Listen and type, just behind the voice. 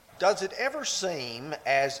Does it ever seem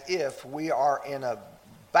as if we are in a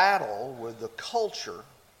battle with the culture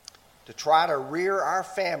to try to rear our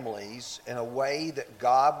families in a way that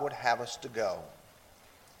God would have us to go?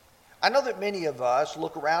 I know that many of us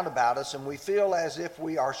look around about us and we feel as if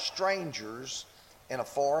we are strangers in a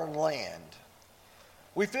foreign land.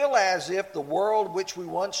 We feel as if the world which we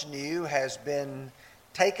once knew has been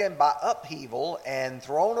taken by upheaval and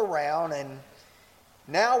thrown around, and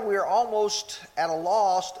now we're almost at a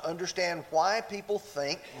loss to understand why people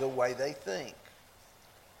think the way they think.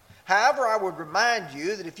 However, I would remind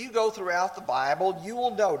you that if you go throughout the Bible, you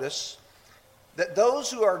will notice that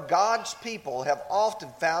those who are God's people have often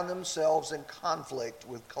found themselves in conflict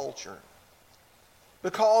with culture.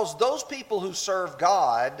 Because those people who serve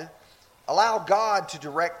God allow God to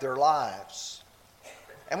direct their lives.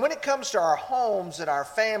 And when it comes to our homes and our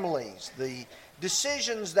families, the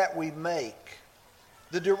decisions that we make,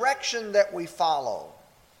 the direction that we follow,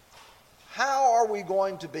 how are we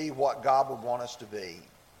going to be what God would want us to be?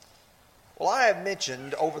 Well, I have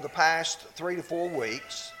mentioned over the past 3 to 4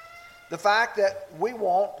 weeks the fact that we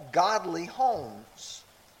want godly homes.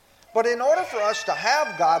 But in order for us to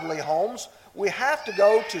have godly homes, we have to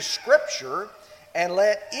go to Scripture and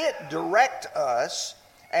let it direct us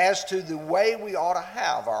as to the way we ought to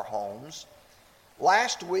have our homes.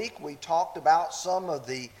 Last week we talked about some of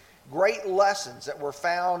the great lessons that were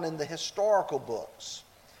found in the historical books.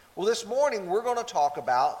 Well, this morning we're going to talk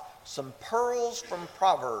about some pearls from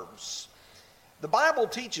Proverbs. The Bible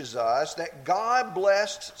teaches us that God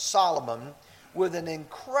blessed Solomon with an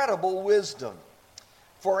incredible wisdom.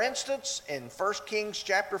 For instance, in 1 Kings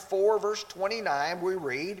chapter 4, verse 29, we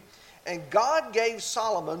read, "And God gave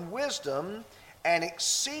Solomon wisdom and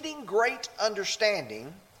exceeding great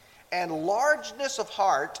understanding and largeness of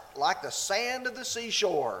heart like the sand of the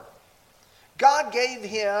seashore." God gave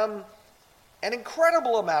him an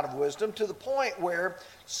incredible amount of wisdom to the point where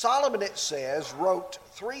Solomon, it says, wrote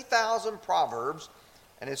 3,000 proverbs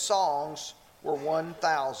and his songs were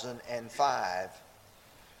 1,005.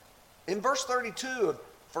 In verse 32 of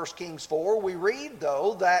 1 Kings 4, we read,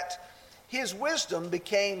 though, that his wisdom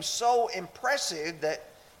became so impressive that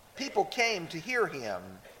people came to hear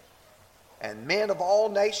him. And men of all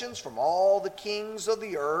nations from all the kings of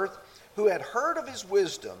the earth who had heard of his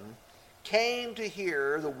wisdom came to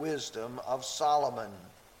hear the wisdom of Solomon.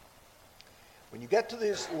 When you get to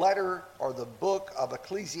this letter or the book of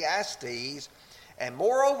Ecclesiastes, and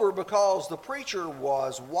moreover because the preacher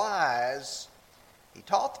was wise, he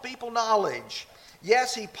taught the people knowledge.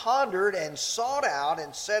 Yes, he pondered and sought out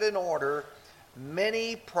and set in order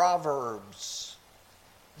many proverbs.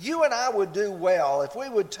 You and I would do well if we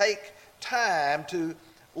would take time to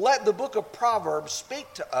let the book of Proverbs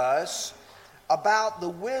speak to us about the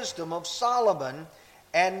wisdom of Solomon,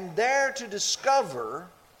 and there to discover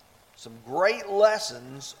some great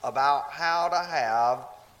lessons about how to have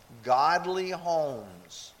godly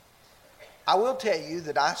homes. I will tell you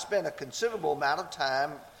that I spent a considerable amount of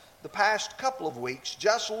time the past couple of weeks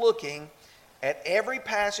just looking at every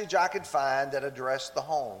passage I could find that addressed the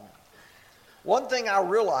home. One thing I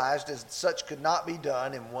realized is that such could not be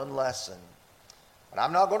done in one lesson. But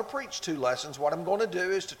I'm not going to preach 2 lessons. What I'm going to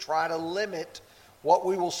do is to try to limit what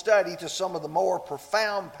we will study to some of the more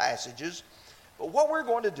profound passages. But what we're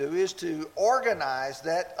going to do is to organize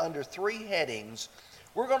that under 3 headings.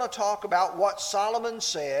 We're going to talk about what Solomon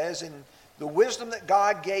says and the wisdom that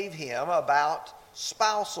God gave him about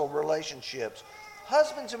spousal relationships.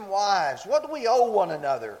 Husbands and wives, what do we owe one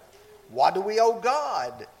another? What do we owe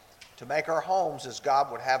God to make our homes as God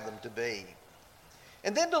would have them to be?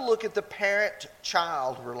 And then to look at the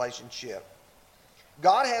parent-child relationship.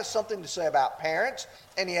 God has something to say about parents,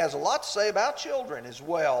 and he has a lot to say about children as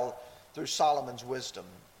well through Solomon's wisdom.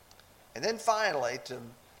 And then finally, to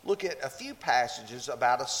look at a few passages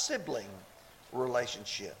about a sibling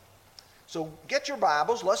relationship. So get your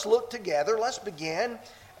Bibles, let's look together, let's begin.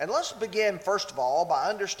 And let's begin first of all by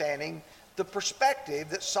understanding the perspective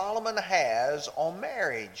that Solomon has on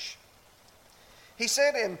marriage. He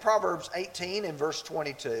said in Proverbs 18 and verse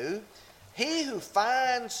 22, "He who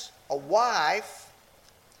finds a wife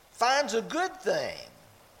finds a good thing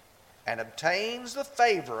and obtains the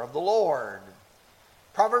favor of the Lord."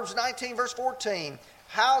 Proverbs 19 verse 14,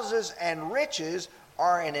 "Houses and riches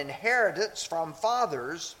are an inheritance from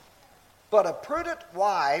fathers, but a prudent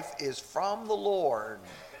wife is from the Lord."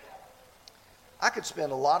 I could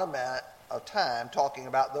spend a lot of time talking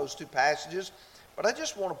about those 2 passages, but I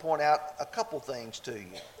just want to point out a couple things to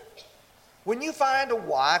you. When you find a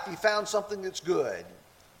wife, you found something that's good.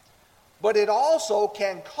 But it also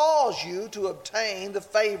can cause you to obtain the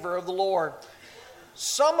favor of the Lord.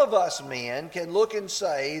 Some of us men can look and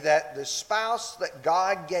say that the spouse that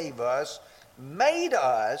God gave us made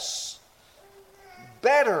us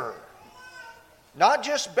better. Not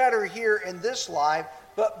just better here in this life,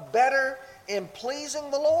 but better in pleasing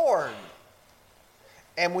the Lord.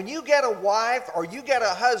 And when you get a wife or you get a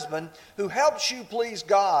husband who helps you please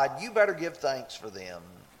God, you better give thanks for them.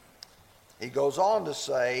 He goes on to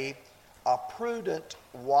say, a prudent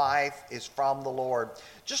wife is from the Lord.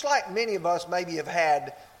 Just like many of us maybe have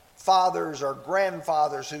had fathers or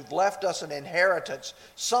grandfathers who've left us an inheritance,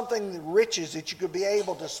 something riches that you could be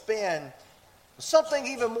able to spend. Something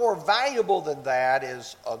even more valuable than that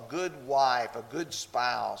is a good wife, a good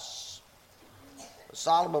spouse.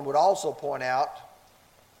 Solomon would also point out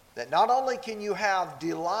that not only can you have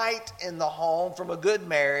delight in the home from a good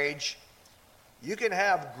marriage, you can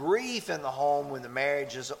have grief in the home when the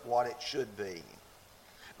marriage isn't what it should be.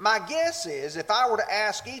 My guess is, if I were to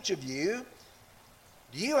ask each of you,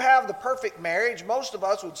 do you have the perfect marriage? Most of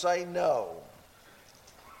us would say no.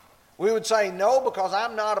 We would say no because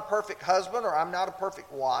I'm not a perfect husband or I'm not a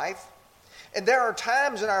perfect wife. And there are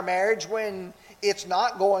times in our marriage when it's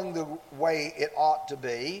not going the way it ought to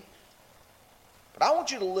be. But I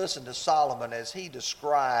want you to listen to Solomon as he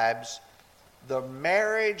describes the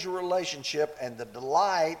marriage relationship and the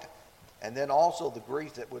delight and then also the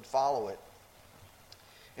grief that would follow it.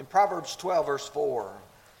 In Proverbs 12 verse 4,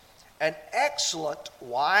 an excellent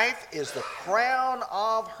wife is the crown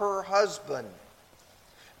of her husband,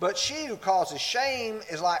 but she who causes shame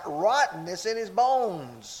is like rottenness in his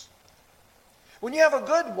bones. When you have a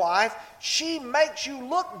good wife, she makes you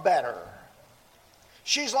look better.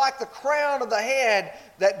 She's like the crown of the head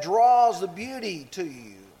that draws the beauty to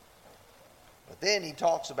you. But then he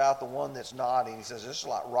talks about the one that's not, and he says this is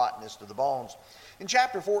like rottenness to the bones. In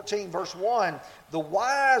chapter 14, verse 1, the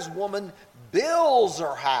wise woman builds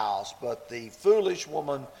her house, but the foolish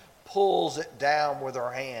woman pulls it down with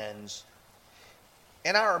her hands.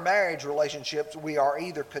 In our marriage relationships, we are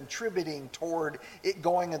either contributing toward it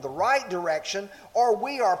going in the right direction, or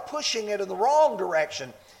we are pushing it in the wrong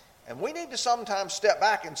direction. And we need to sometimes step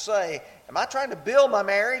back and say, am I trying to build my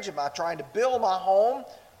marriage? Am I trying to build my home?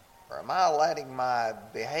 Or am I letting my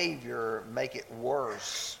behavior make it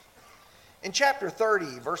worse? In chapter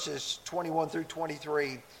 30, verses 21 through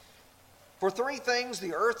 23, for three things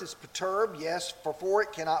the earth is perturbed, yes, for four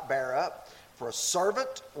it cannot bear up. For a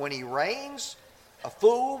servant when he reigns, a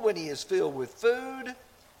fool when he is filled with food,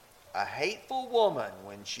 a hateful woman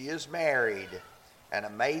when she is married, and a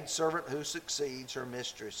maidservant who succeeds her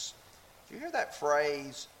mistress. Do you hear that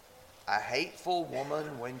phrase, a hateful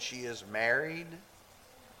woman when she is married?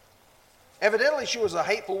 Evidently, she was a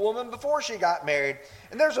hateful woman before she got married.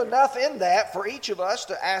 And there's enough in that for each of us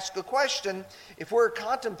to ask a question if we're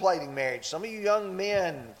contemplating marriage. Some of you young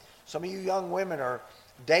men, some of you young women are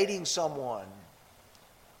dating someone.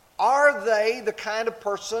 Are they the kind of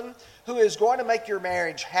person who is going to make your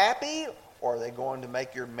marriage happy, or are they going to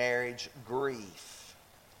make your marriage grief?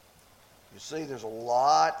 You see, there's a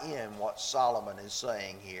lot in what Solomon is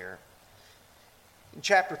saying here. In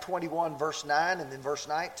chapter 21, verse 9, and then verse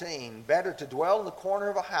 19, better to dwell in the corner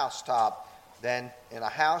of a housetop than in a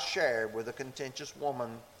house shared with a contentious woman.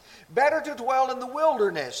 Better to dwell in the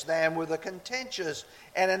wilderness than with a contentious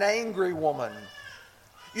and an angry woman.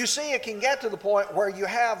 You see, it can get to the point where you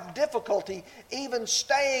have difficulty even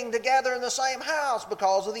staying together in the same house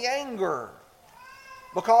because of the anger,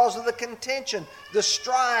 because of the contention, the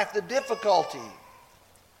strife, the difficulty.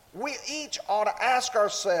 We each ought to ask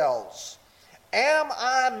ourselves, am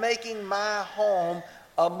I making my home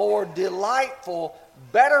a more delightful,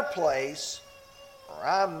 better place, or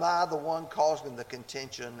am I the one causing the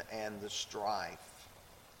contention and the strife?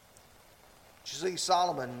 You see,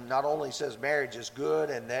 Solomon not only says marriage is good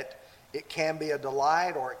and that it can be a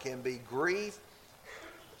delight or it can be grief,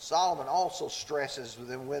 Solomon also stresses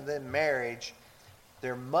within marriage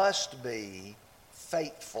there must be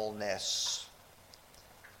faithfulness.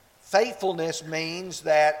 Faithfulness means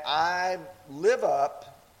that I live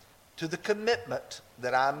up to the commitment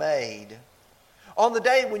that I made. On the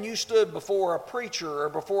day when you stood before a preacher or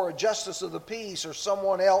before a justice of the peace or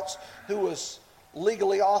someone else who was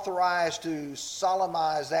legally authorized to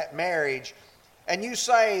solemnize that marriage, and you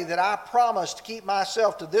say that I promise to keep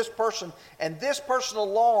myself to this person and this person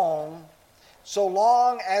alone, so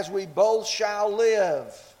long as we both shall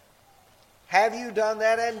live. Have you done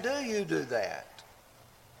that, and do you do that?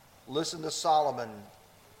 Listen to Solomon.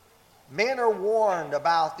 Men are warned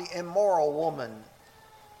about the immoral woman.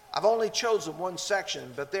 I've only chosen one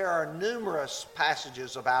section, but there are numerous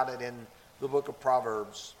passages about it in the book of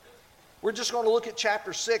Proverbs. We're just going to look at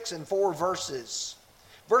chapter 6 in 4 verses.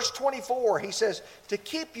 Verse 24, he says, to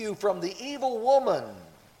keep you from the evil woman,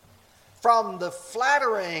 from the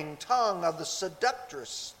flattering tongue of the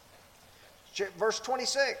seductress. Verse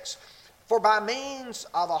 26, for by means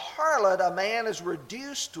of a harlot a man is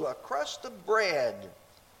reduced to a crust of bread,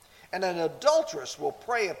 and an adulteress will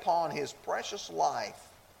prey upon his precious life.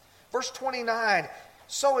 Verse 29,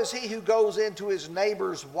 so is he who goes into his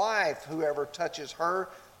neighbor's wife. Whoever touches her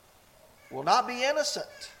will not be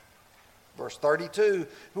innocent. Verse 32,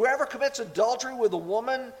 whoever commits adultery with a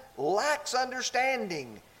woman lacks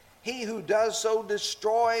understanding. He who does so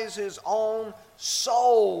destroys his own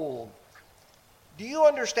soul. Do you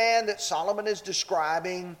understand that Solomon is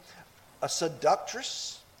describing a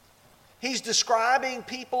seductress? He's describing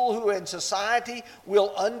people who in society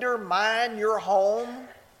will undermine your home.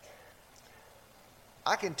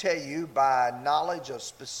 I can tell you by knowledge of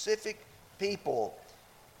specific people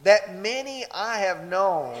that many I have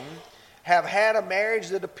known have had a marriage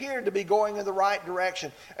that appeared to be going in the right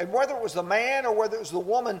direction. And whether it was the man or whether it was the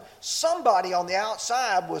woman, somebody on the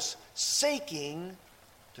outside was seeking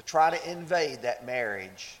to try to invade that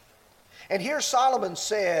marriage. And here Solomon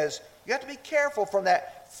says, you have to be careful from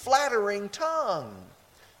that flattering tongue.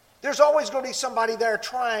 There's always going to be somebody there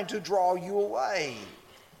trying to draw you away.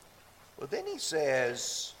 Well, then he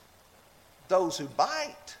says, those who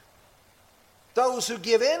bite, those who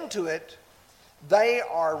give in to it, they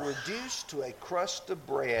are reduced to a crust of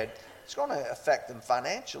bread. It's going to affect them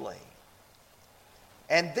financially.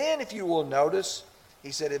 And then, if you will notice,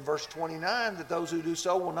 he said in verse 29 that those who do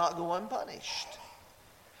so will not go unpunished.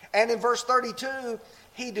 And in verse 32,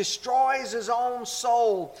 he destroys his own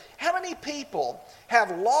soul. How many people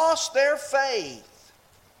have lost their faith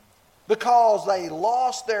because they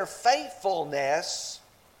lost their faithfulness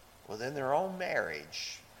within their own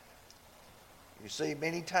marriage? You see,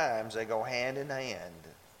 many times they go hand in hand.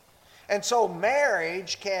 And so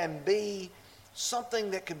marriage can be something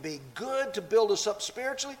that can be good to build us up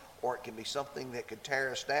spiritually, or it can be something that could tear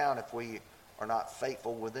us down if we are not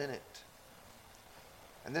faithful within it.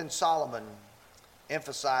 And then Solomon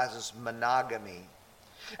emphasizes monogamy.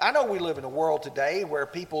 I know we live in a world today where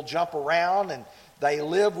people jump around and they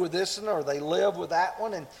live with this one or they live with that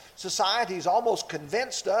one, and society's almost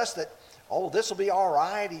convinced us that, oh, this will be all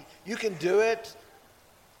right, you can do it.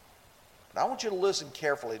 But I want you to listen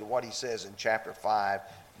carefully to what he says in chapter 5,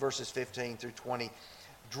 verses 15 through 20.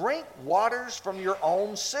 Drink waters from your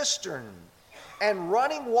own cistern, and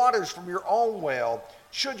running waters from your own well.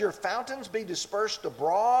 Should your fountains be dispersed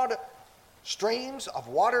abroad, streams of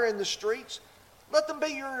water in the streets, let them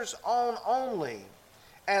be yours own only,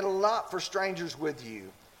 and not for strangers with you.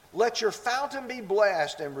 Let your fountain be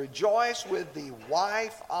blessed, and rejoice with the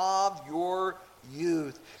wife of your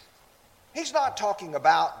youth. He's not talking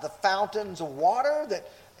about the fountains of water that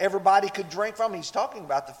everybody could drink from. He's talking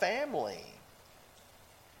about the family.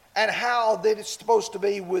 And how that it's supposed to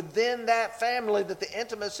be within that family that the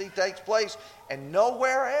intimacy takes place and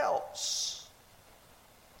nowhere else.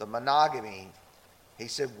 The monogamy. He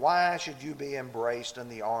said, why should you be embraced in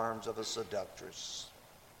the arms of a seductress?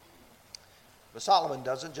 But Solomon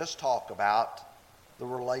doesn't just talk about the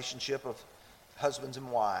relationship of husbands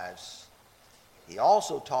and wives. He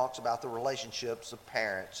also talks about the relationships of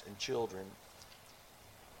parents and children.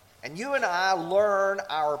 And you and I learn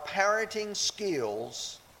our parenting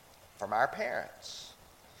skills from our parents.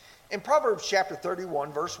 In Proverbs chapter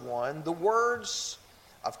 31, verse 1, the words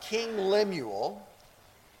of King Lemuel,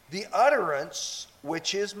 the utterance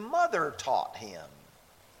which his mother taught him.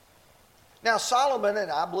 Now Solomon,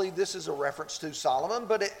 and I believe this is a reference to Solomon,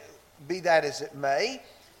 but be that as it may,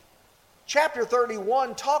 chapter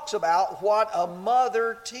 31 talks about what a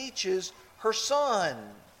mother teaches her son.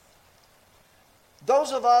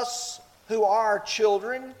 Those of us who are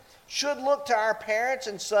children should look to our parents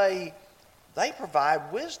and say, they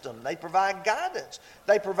provide wisdom, they provide guidance,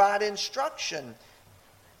 they provide instruction.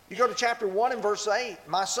 You go to chapter 1 and verse 8,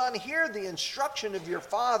 my son, hear the instruction of your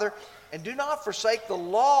father, and do not forsake the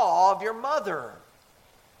law of your mother.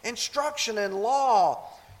 Instruction and law.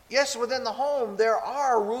 Yes, within the home there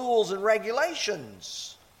are rules and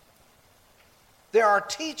regulations. There are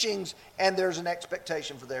teachings, and there's an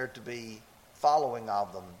expectation for there to be following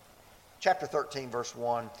of them. Chapter 13, verse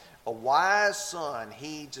 1, a wise son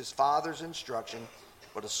heeds his father's instruction,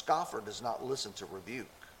 but a scoffer does not listen to rebuke.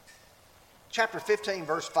 Chapter 15,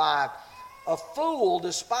 verse 5, a fool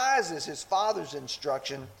despises his father's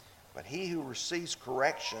instruction, but he who receives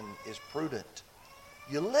correction is prudent.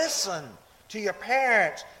 You listen to your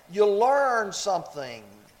parents, you learn something.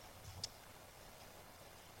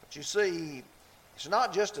 But you see, it's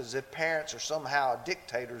not just as if parents are somehow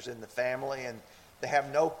dictators in the family and They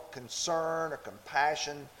have no concern or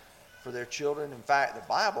compassion for their children. In fact, the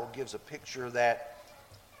Bible gives a picture that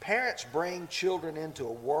parents bring children into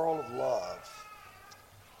a world of love,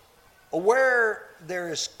 where there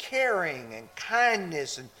is caring and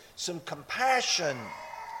kindness and some compassion.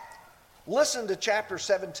 Listen to chapter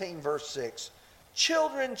 17, verse 6.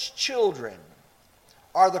 Children's children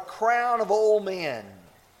are the crown of old men,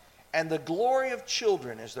 and the glory of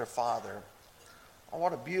children is their father. Oh,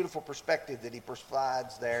 what a beautiful perspective that he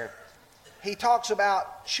provides there. He talks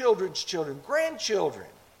about children's children, grandchildren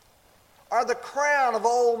are the crown of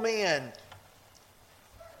old men.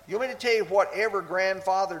 You want me to tell you what every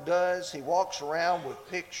grandfather does? He walks around with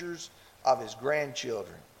pictures of his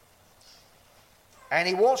grandchildren. And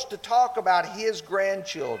he wants to talk about his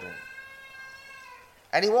grandchildren.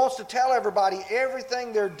 And he wants to tell everybody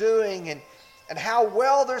everything they're doing and how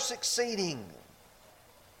well they're succeeding.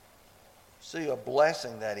 See, a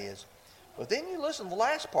blessing that is. But then you listen to the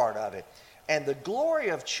last part of it. And the glory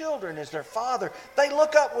of children is their father. They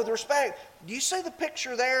look up with respect. Do you see the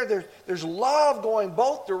picture there? There's love going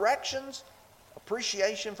both directions.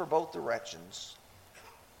 Appreciation for both directions.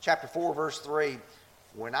 Chapter 4, verse 3.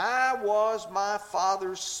 When I was my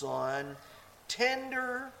father's son,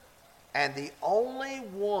 tender and the only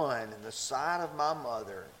one in the sight of my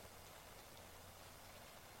mother.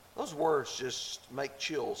 Those words just make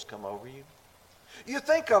chills come over you. You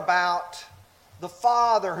think about the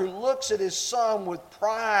father who looks at his son with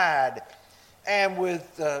pride and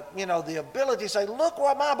with the ability to say, look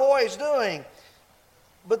what my boy is doing.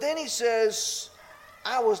 But then he says,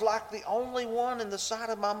 I was like the only one in the sight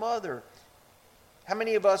of my mother. How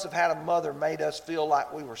many of us have had a mother made us feel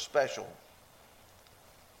like we were special?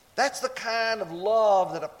 That's the kind of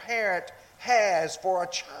love that a parent has for a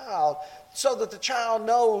child, so that the child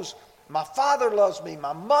knows my father loves me,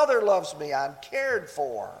 my mother loves me, I'm cared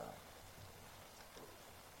for.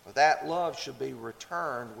 But that love should be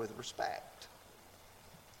returned with respect.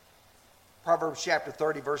 Proverbs chapter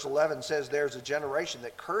 30, verse 11 says, there's a generation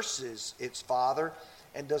that curses its father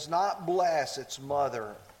and does not bless its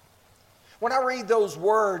mother. When I read those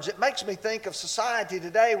words, it makes me think of society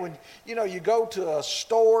today when, you go to a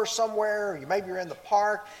store somewhere, or maybe you're in the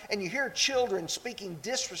park, and you hear children speaking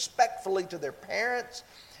disrespectfully to their parents,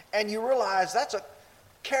 and you realize that's a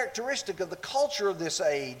characteristic of the culture of this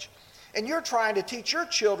age. And you're trying to teach your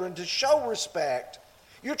children to show respect.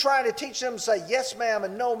 You're trying to teach them to say yes, ma'am,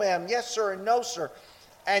 and no, ma'am, yes, sir, and no, sir.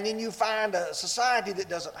 And then you find a society that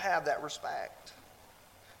doesn't have that respect.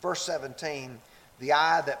 Verse 17, the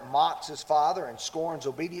eye that mocks his father and scorns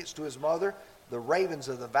obedience to his mother, the ravens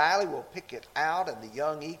of the valley will pick it out, and the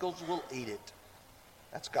young eagles will eat it.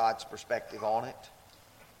 That's God's perspective on it.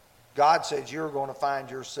 God says you're going to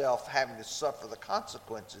find yourself having to suffer the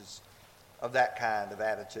consequences of that kind of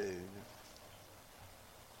attitude.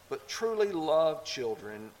 But truly loved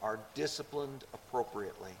children are disciplined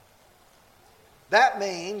appropriately. That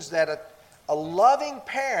means that a loving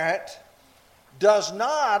parent does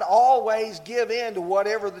not always give in to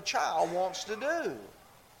whatever the child wants to do.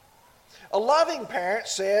 A loving parent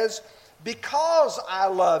says, because I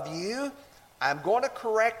love you, I'm going to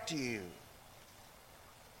correct you.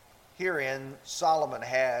 Herein, Solomon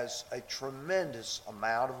has a tremendous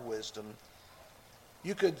amount of wisdom.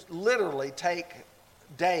 You could literally take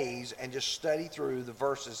days and just study through the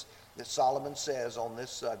verses that Solomon says on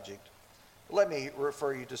this subject. Let me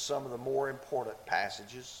refer you to some of the more important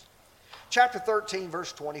passages. Chapter 13,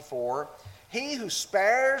 verse 24, he who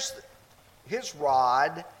spares his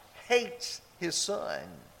rod hates his son,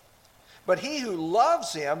 but he who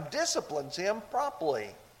loves him disciplines him promptly.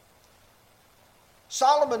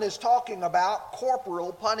 Solomon is talking about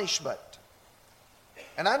corporal punishment.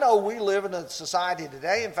 And I know we live in a society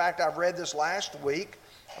today, in fact, I've read this last week,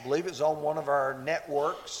 I believe it's on one of our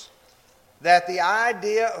networks, that the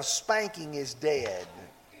idea of spanking is dead.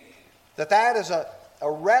 That is a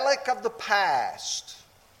relic of the past.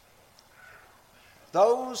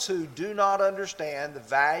 Those who do not understand the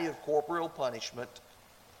value of corporal punishment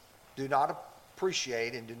do not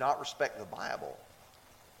appreciate and do not respect the Bible.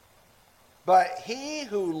 But he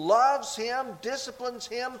who loves him disciplines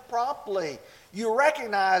him promptly. You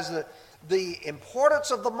recognize the importance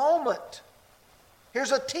of the moment.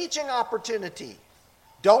 Here's a teaching opportunity.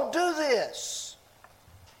 Don't do this.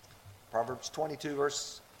 Proverbs 22,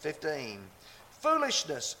 verse 15.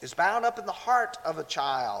 Foolishness is bound up in the heart of a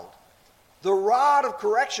child. The rod of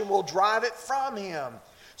correction will drive it from him.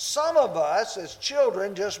 Some of us as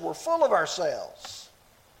children just were full of ourselves.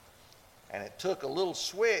 And it took a little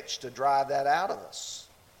switch to drive that out of us,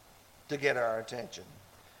 to get our attention.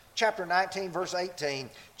 Chapter 19, verse 18.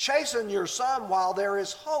 Chasten your son while there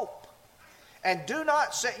is hope, And do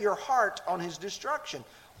not set your heart on his destruction.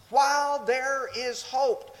 While there is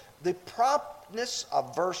hope. The promptness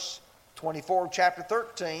of verse 24 of chapter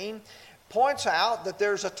 13 points out that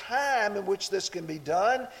there's a time in which this can be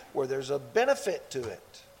done where there's a benefit to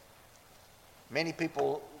it. Many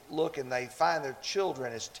people look and they find their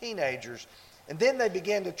children as teenagers, and then they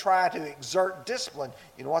begin to try to exert discipline.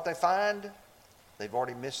 You know what they find? They've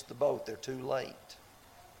already missed the boat. They're too late.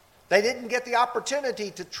 They didn't get the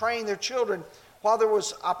opportunity to train their children while there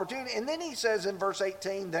was opportunity. And then he says in verse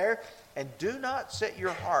 18 there, and do not set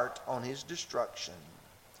your heart on his destruction.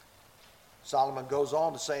 Solomon goes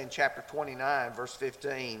on to say in chapter 29, verse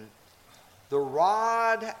 15, the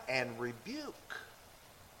rod and rebuke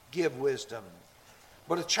give wisdom,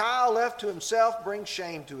 but a child left to himself brings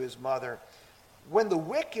shame to his mother. When the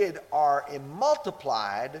wicked are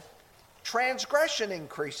multiplied, transgression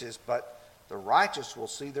increases, but the righteous will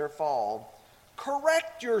see their fall.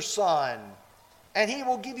 Correct your son, and he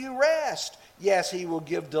will give you rest. Yes, he will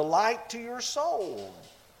give delight to your soul.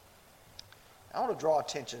 I want to draw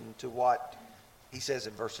attention to what he says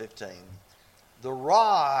in verse 15. The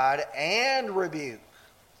rod and rebuke.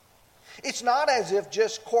 It's not as if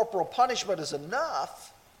just corporal punishment is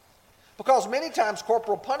enough, because many times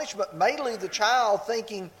corporal punishment may leave the child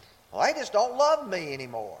thinking, well, they just don't love me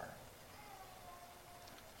anymore.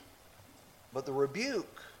 But the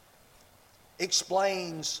rebuke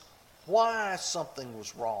explains why something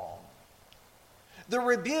was wrong. The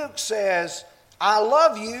rebuke says, I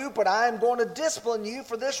love you, but I am going to discipline you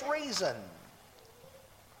for this reason.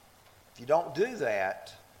 If you don't do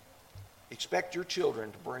that, expect your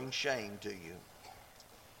children to bring shame to you.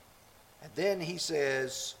 And then he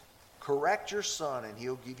says, correct your son and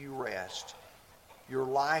he'll give you rest. Your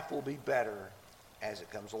life will be better as it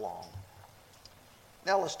comes along.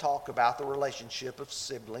 Now let's talk about the relationship of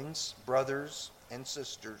siblings, brothers and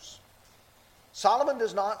sisters. Solomon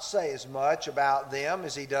does not say as much about them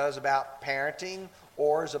as he does about parenting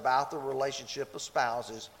or as about the relationship of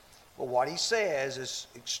spouses. But what he says is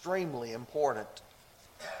extremely important.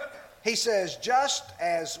 He says, just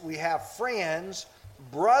as we have friends,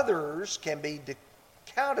 brothers can be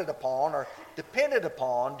counted upon or depended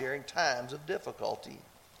upon during times of difficulty.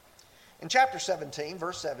 In chapter 17,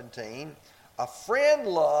 verse 17, a friend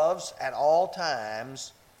loves at all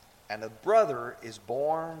times, and a brother is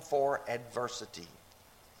born for adversity.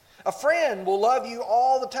 A friend will love you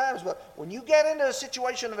all the times, but when you get into a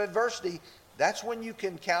situation of adversity, that's when you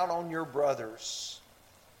can count on your brothers.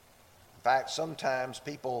 In fact, sometimes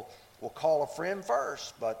people will call a friend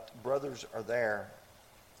first, but brothers are there.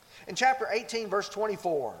 In chapter 18, verse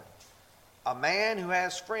 24, a man who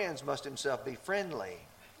has friends must himself be friendly.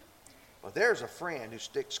 But there's a friend who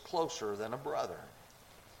sticks closer than a brother.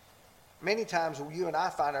 Many times you and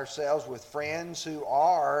I find ourselves with friends who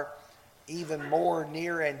are even more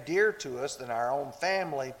near and dear to us than our own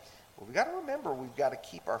family. But we've got to remember we've got to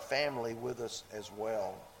keep our family with us as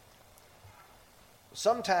well.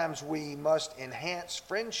 Sometimes we must enhance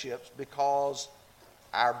friendships because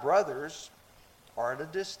our brothers are at a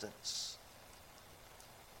distance.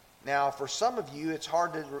 Now, for some of you, it's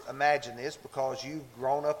hard to imagine this because you've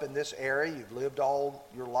grown up in this area, you've lived all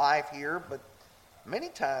your life here, but many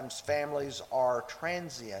times families are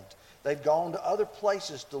transient. They've gone to other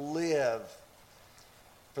places to live.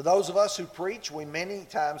 For those of us who preach, we many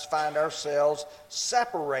times find ourselves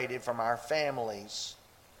separated from our families.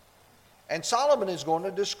 And Solomon is going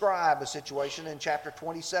to describe a situation in chapter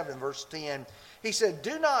 27, verse 10. He said,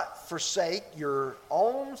 do not forsake your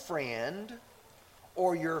own friend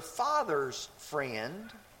or your father's friend,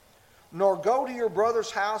 nor go to your brother's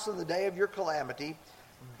house in the day of your calamity.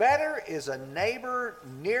 Better is a neighbor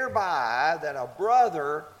nearby than a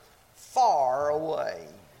brother far away.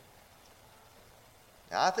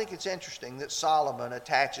 Now, I think it's interesting that Solomon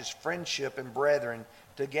attaches friendship and brethren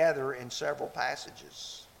together in several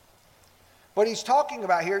passages. But he's talking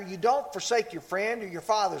about here, you don't forsake your friend or your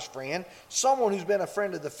father's friend, someone who's been a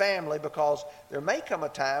friend of the family, because there may come a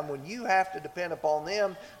time when you have to depend upon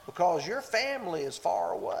them because your family is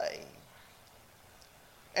far away.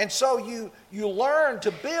 And so you learn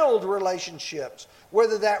to build relationships,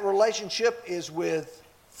 whether that relationship is with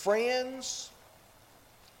friends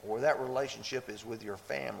or that relationship is with your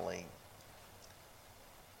family.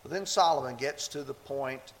 But then Solomon gets to the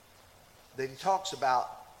point that he talks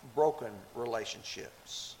about broken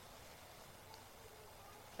relationships.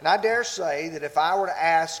 And I dare say that if I were to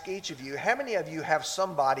ask each of you, how many of you have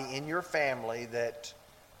somebody in your family that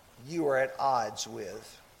you are at odds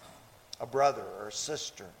with? A brother or a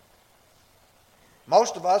sister?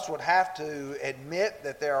 Most of us would have to admit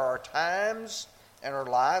that there are times in our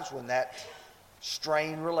lives when that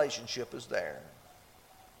strained relationship is there.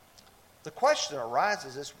 The question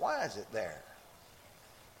arises is, why is it there?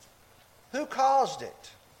 Who caused it?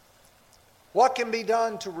 What can be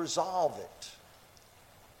done to resolve it?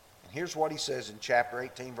 And here's what he says in chapter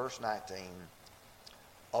 18, verse 19.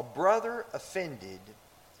 A brother offended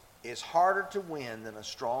is harder to win than a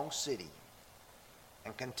strong city,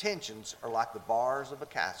 and contentions are like the bars of a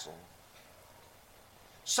castle.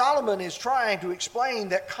 Solomon is trying to explain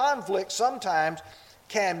that conflict sometimes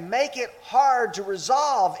can make it hard to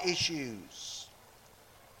resolve issues.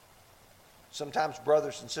 Sometimes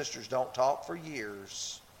brothers and sisters don't talk for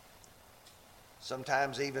years.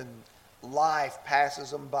 Sometimes even life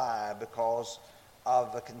passes them by because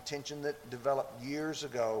of a contention that developed years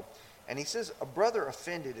ago. And he says a brother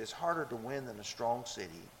offended is harder to win than a strong city.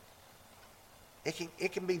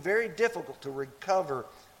 It can be very difficult to recover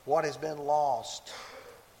what has been lost.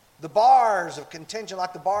 The bars of contention,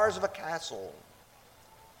 like the bars of a castle.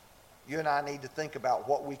 You and I need to think about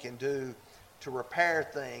what we can do to repair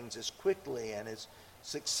things as quickly and as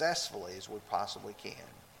successfully as we possibly can.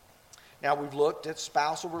 Now, we've looked at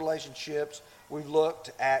spousal relationships. We've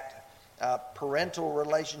looked at parental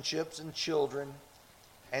relationships and children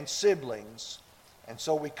and siblings. And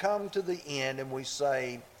so we come to the end and we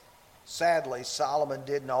say, sadly, Solomon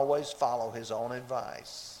didn't always follow his own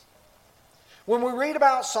advice. When we read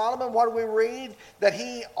about Solomon, what do we read? That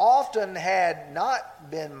he often had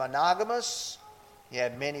not been monogamous. He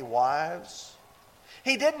had many wives.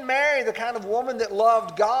 He didn't marry the kind of woman that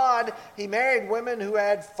loved God. He married women who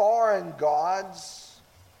had foreign gods.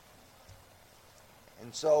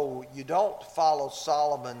 And so you don't follow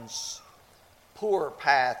Solomon's poor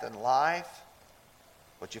path in life,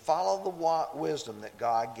 but you follow the wisdom that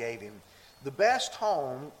God gave him. The best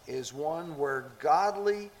home is one where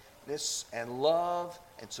godliness and love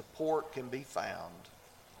and support can be found.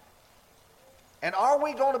 And are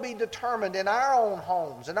we going to be determined in our own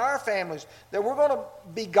homes, in our families, that we're going to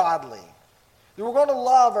be godly? That we're going to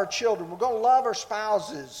love our children, we're going to love our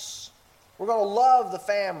spouses, we're going to love the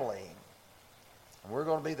family, and we're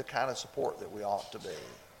going to be the kind of support that we ought to be.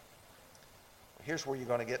 Here's where you're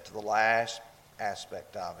going to get to the last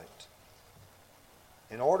aspect of it.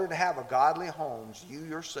 In order to have a godly home, you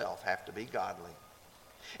yourself have to be godly.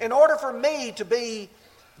 In order for me to be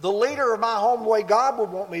the leader of my home the way God would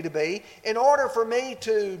want me to be, in order for me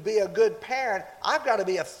to be a good parent, I've got to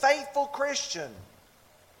be a faithful Christian. And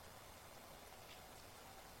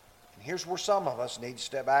here's where some of us need to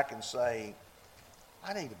step back and say,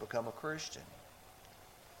 I need to become a Christian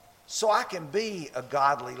so I can be a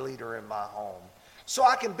godly leader in my home, so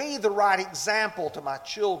I can be the right example to my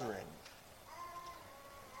children.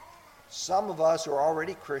 Some of us who are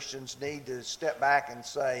already Christians need to step back and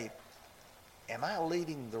say, am I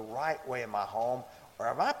leading the right way in my home, or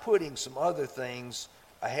am I putting some other things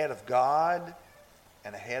ahead of God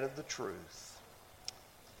and ahead of the truth?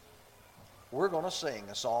 We're going to sing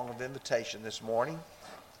a song of invitation this morning.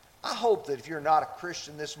 I hope that if you're not a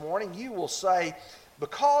Christian this morning, you will say,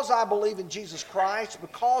 because I believe in Jesus Christ,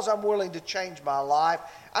 because I'm willing to change my life,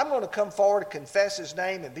 I'm going to come forward and confess His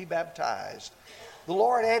name and be baptized. The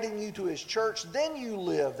Lord adding you to His church, then you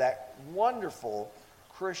live that wonderful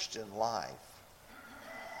Christian life.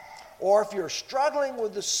 Or if you're struggling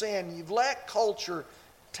with the sin, you've let culture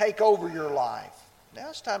take over your life, now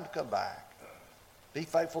it's time to come back. Be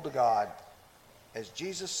faithful to God. As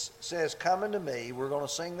Jesus says, come unto me, we're going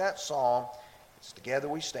to sing that song. It's Together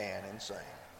We Stand and Sing.